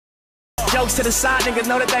Jokes to the side, niggas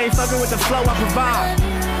know that they ain't fucking with the flow I provide.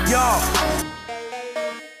 Yo.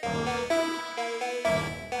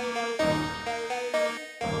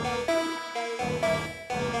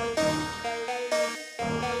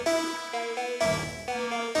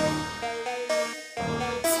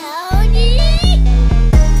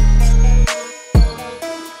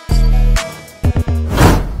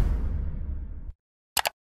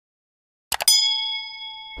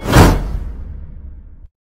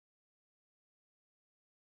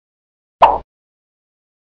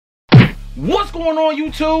 What's going on,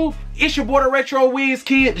 YouTube? It's your boy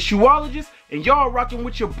DaRetroWizKid, the shoeologist, and y'all rocking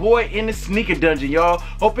with your boy in the sneaker dungeon, y'all.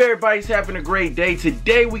 Hope everybody's having a great day.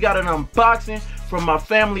 Today we got an unboxing from my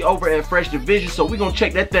family over at FREZHDIVISION, so we're gonna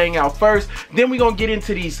check that thing out first. Then we're gonna get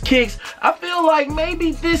into these kicks. I feel like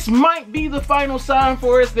maybe this might be the final sign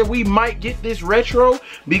for us that we might get this retro,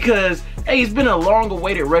 because hey, it's been a long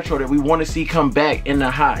awaited retro that we want to see come back in the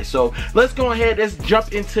high. So let's go ahead, let's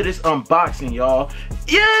jump into this unboxing, y'all.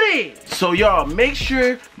 Yeah, it is. So y'all, make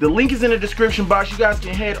sure the link is in the description box. You guys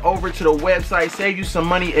can head over to the website, save you some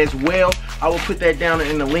money as well. I will put that down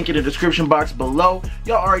in the link in the description box below.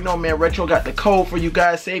 Y'all already know, man, Retro got the code for you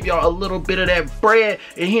guys, save y'all a little bit of that bread,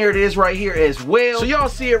 and here it is right here as well. So y'all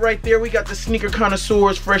see it right there. We got the Sneaker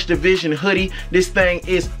Connoisseurs FREZHDIVISION hoodie. This thing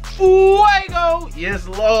is fuego. Yes,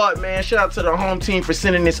 Lord, man. Shout out to the home team for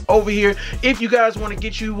sending this over here. If you guys want to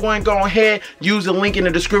get you one, go ahead, use the link in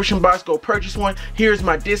the description box, go purchase one. Here's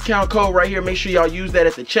my discount code right here. Make sure y'all use that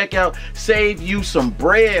at the checkout. Save you some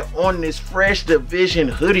bread on this FREZHDIVISION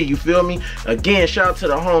hoodie, you feel me? Again, shout out to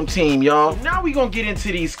the home team, y'all. Now we gonna get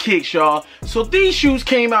into these kicks, y'all. So these shoes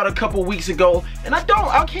came out a couple weeks ago, and I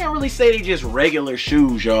can't really say they just regular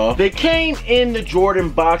shoes, y'all. They came in the Jordan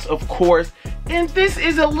box, of course, and this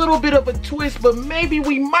is a little bit of a twist, but maybe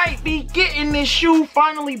we might be getting this shoe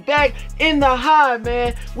finally back in the high,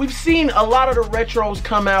 man. We've seen a lot of the retros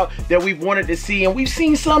come out that we've wanted to see, and we've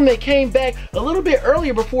seen some that came back a little bit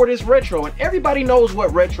earlier before this retro, and everybody knows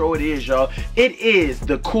what retro it is, y'all. It is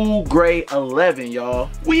the Cool Gray 11, y'all.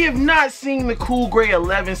 We have not seen the Cool Gray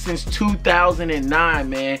 11 since 2009,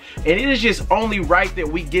 man, and it is just only right that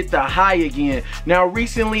we get the high again. Now,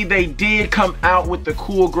 recently they did come out with the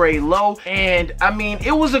Cool Gray Low, and I mean,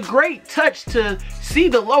 it was a great touch to see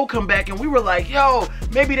the low come back, and we were like, yo,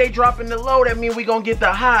 maybe they dropping the low, that means we gonna get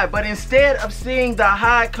the high. But instead of seeing the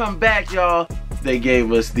high come back, y'all, they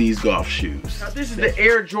gave us these golf shoes. Now, this is the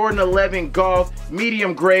Air Jordan 11 Golf,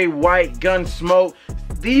 medium gray, white, gun smoke.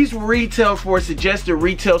 These retail for a suggested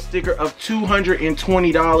retail sticker of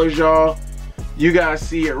 $220, y'all. You guys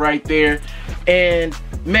see it right there. And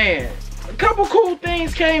man, a couple cool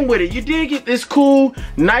things came with it. You did get this cool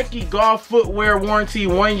Nike golf footwear warranty,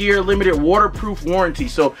 1 year limited waterproof warranty.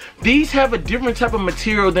 So these have a different type of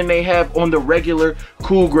material than they have on the regular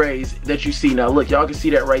Cool Grays that you see. Now look, y'all can see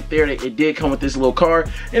that right there, that it did come with this little card,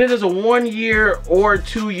 and it is a 1 year or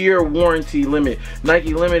 2 year warranty limit.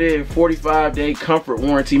 Nike limited 45-day comfort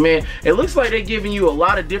warranty. Man, it looks like they're giving you a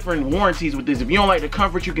lot of different warranties with this. If you don't like the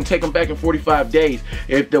comfort, you can take them back in 45 days.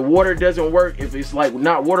 If the water doesn't work, if it's like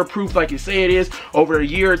not waterproof like it say it is, over a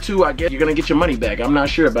year or two, I guess you're gonna get your money back. I'm not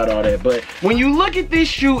sure about all that, but when you look at this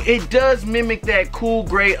shoe, it does mimic that Cool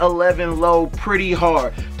Gray 11 Low pretty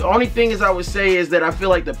hard. The only thing is I would say is that I feel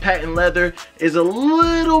like the patent leather is a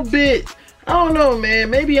little bit, I don't know,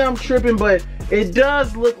 man, maybe I'm tripping, but it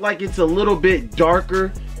does look like it's a little bit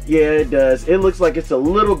darker. Yeah, it does. It looks like it's a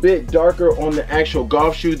little bit darker on the actual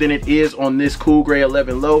golf shoe than it is on this Cool Gray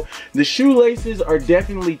 11 Low. The shoelaces are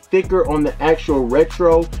definitely thicker on the actual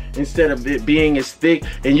retro instead of it being as thick.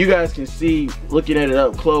 And you guys can see, looking at it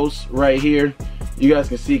up close right here, you guys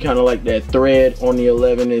can see kind of like that thread on the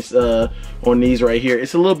 11 is on these right here.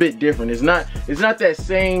 It's a little bit different. It's not that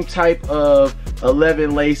same type of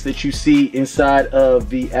 11 lace that you see inside of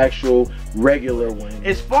the actual regular one.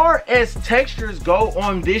 As far as textures go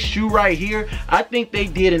on this shoe right here, I think they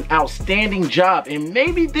did an outstanding job, and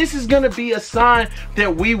maybe this is gonna be a sign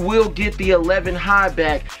that we will get the 11 high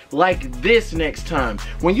back like this next time.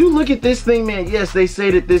 When you look at this thing, man, yes, they say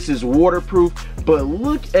that this is waterproof, but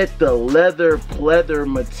look at the leather pleather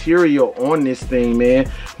material on this thing, man.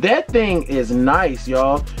 That thing is nice,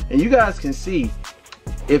 y'all, and you guys can see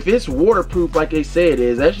if it's waterproof like they say it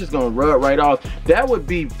is, that's just gonna rub right off. That would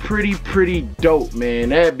be pretty dope, man.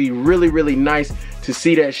 That'd be really nice to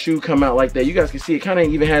see that shoe come out like that. You guys can see it kind of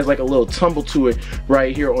even has like a little tumble to it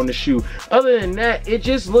right here on the shoe. Other than that, it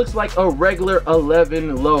just looks like a regular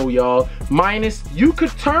 11 Low, y'all. Minus, you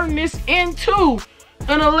could turn this into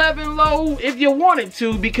an 11 low if you wanted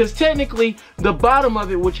to, because technically the bottom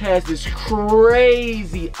of it, which has this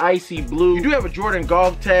crazy icy blue, you do have a Jordan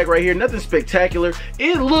golf tag right here, nothing spectacular.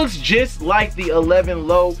 It looks just like the 11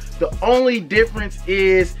 low. The only difference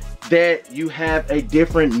is that you have a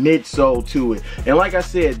different midsole to it. And like I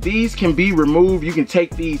said, these can be removed. You can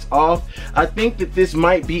take these off. I think that this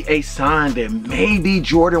might be a sign that maybe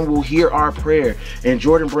Jordan will hear our prayer and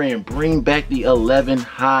Jordan Brand bring back the 11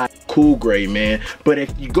 high cool gray, man. But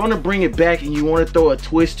if you're gonna bring it back and you want to throw a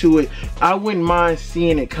twist to it, I wouldn't mind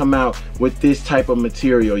seeing it come out with this type of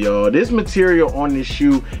material, y'all. This material on this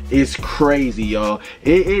shoe is crazy, y'all.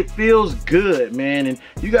 It feels good, man. And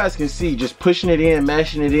you guys can see, just pushing it in,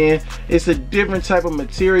 mashing it in, it's a different type of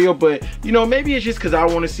material. But you know, maybe it's just because I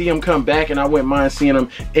want to see them come back, and I wouldn't mind seeing them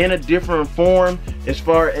in a different form as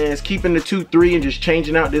far as keeping the 2-3 and just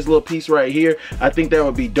changing out this little piece right here. I think that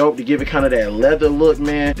would be dope to give it kind of that leather look,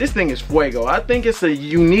 man. This thing is fuego. I think it's a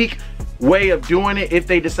unique way of doing it if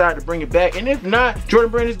they decide to bring it back. And if not,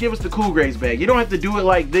 Jordan Brand, just give us the cool grays back. You don't have to do it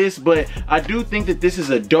like this, but I do think that this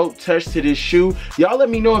is a dope touch to this shoe. Y'all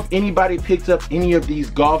let me know if anybody picked up any of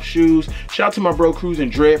these golf shoes. Shout out to my bro Cruz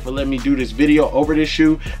and Dread for letting me do this video over this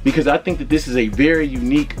shoe, because I think that this is a very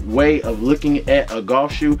unique way of looking at a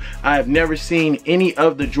golf shoe. I have never seen any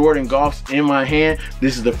of the Jordan Golfs in my hand.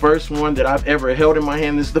 This is the first one that I've ever held in my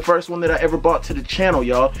hand. This is the first one that I ever bought to the channel,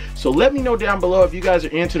 y'all. So let me know down below if you guys are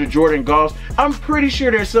into the Jordan Golfs. I'm pretty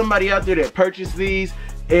sure there's somebody out there that purchased these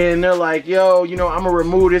and they're like, yo, you know, I'm gonna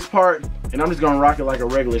remove this part and I'm just gonna rock it like a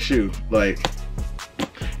regular shoe. Like,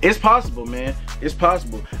 it's possible, man. It's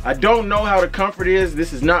possible. I don't know how the comfort is.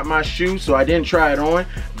 This is not my shoe, so I didn't try it on,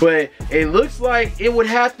 but it looks like it would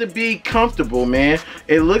have to be comfortable, man.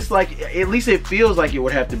 It looks like, at least it feels like it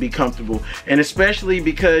would have to be comfortable. And especially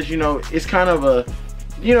because, you know, it's kind of a,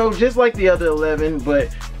 you know, just like the other 11,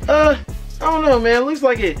 but I don't know, man. It looks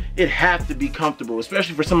like it have to be comfortable,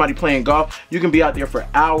 especially for somebody playing golf. You can be out there for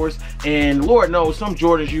hours, and Lord knows some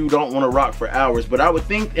Jordans you don't want to rock for hours, but I would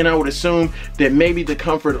think and I would assume that maybe the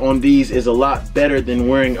comfort on these is a lot better than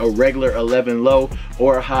wearing a regular 11 low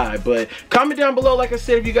or a high. But comment down below, like I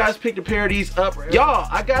said, if you guys picked a pair of these up. Y'all,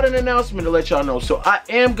 I got an announcement to let y'all know. So I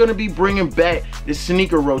am gonna be bringing back the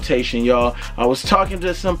sneaker rotation, y'all. I was talking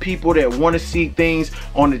to some people that want to see things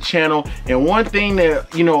on the channel, and one thing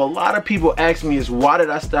that, you know, a lot of people ask me is, why did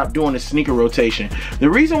I stop doing the sneaker rotation? The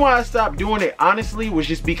reason why I stopped doing it, honestly, was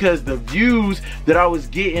just because the views that I was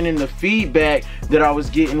getting and the feedback that I was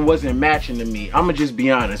getting wasn't matching to me. I'm gonna just be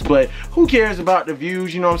honest, but who cares about the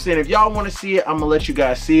views? You know what I'm saying? If y'all want to see it, I'm gonna let you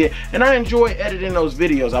guys see it. And I enjoy editing those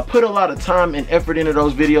videos. I put a lot of time and effort into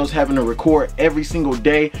those videos, having to record every single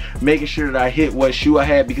day, making sure that I hit what shoe I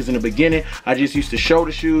had, because in the beginning I just used to show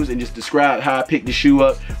the shoes and just describe how I picked the shoe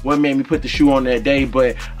up, what made me put the shoe on that day.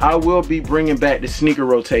 But I will be bringing back the sneaker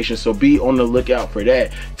rotation, so be on the lookout for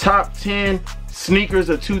that. Top 10 sneakers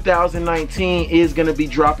of 2019 is gonna be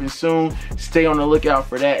dropping soon. Stay on the lookout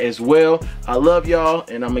for that as well. I love y'all,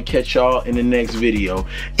 and I'm gonna catch y'all in the next video.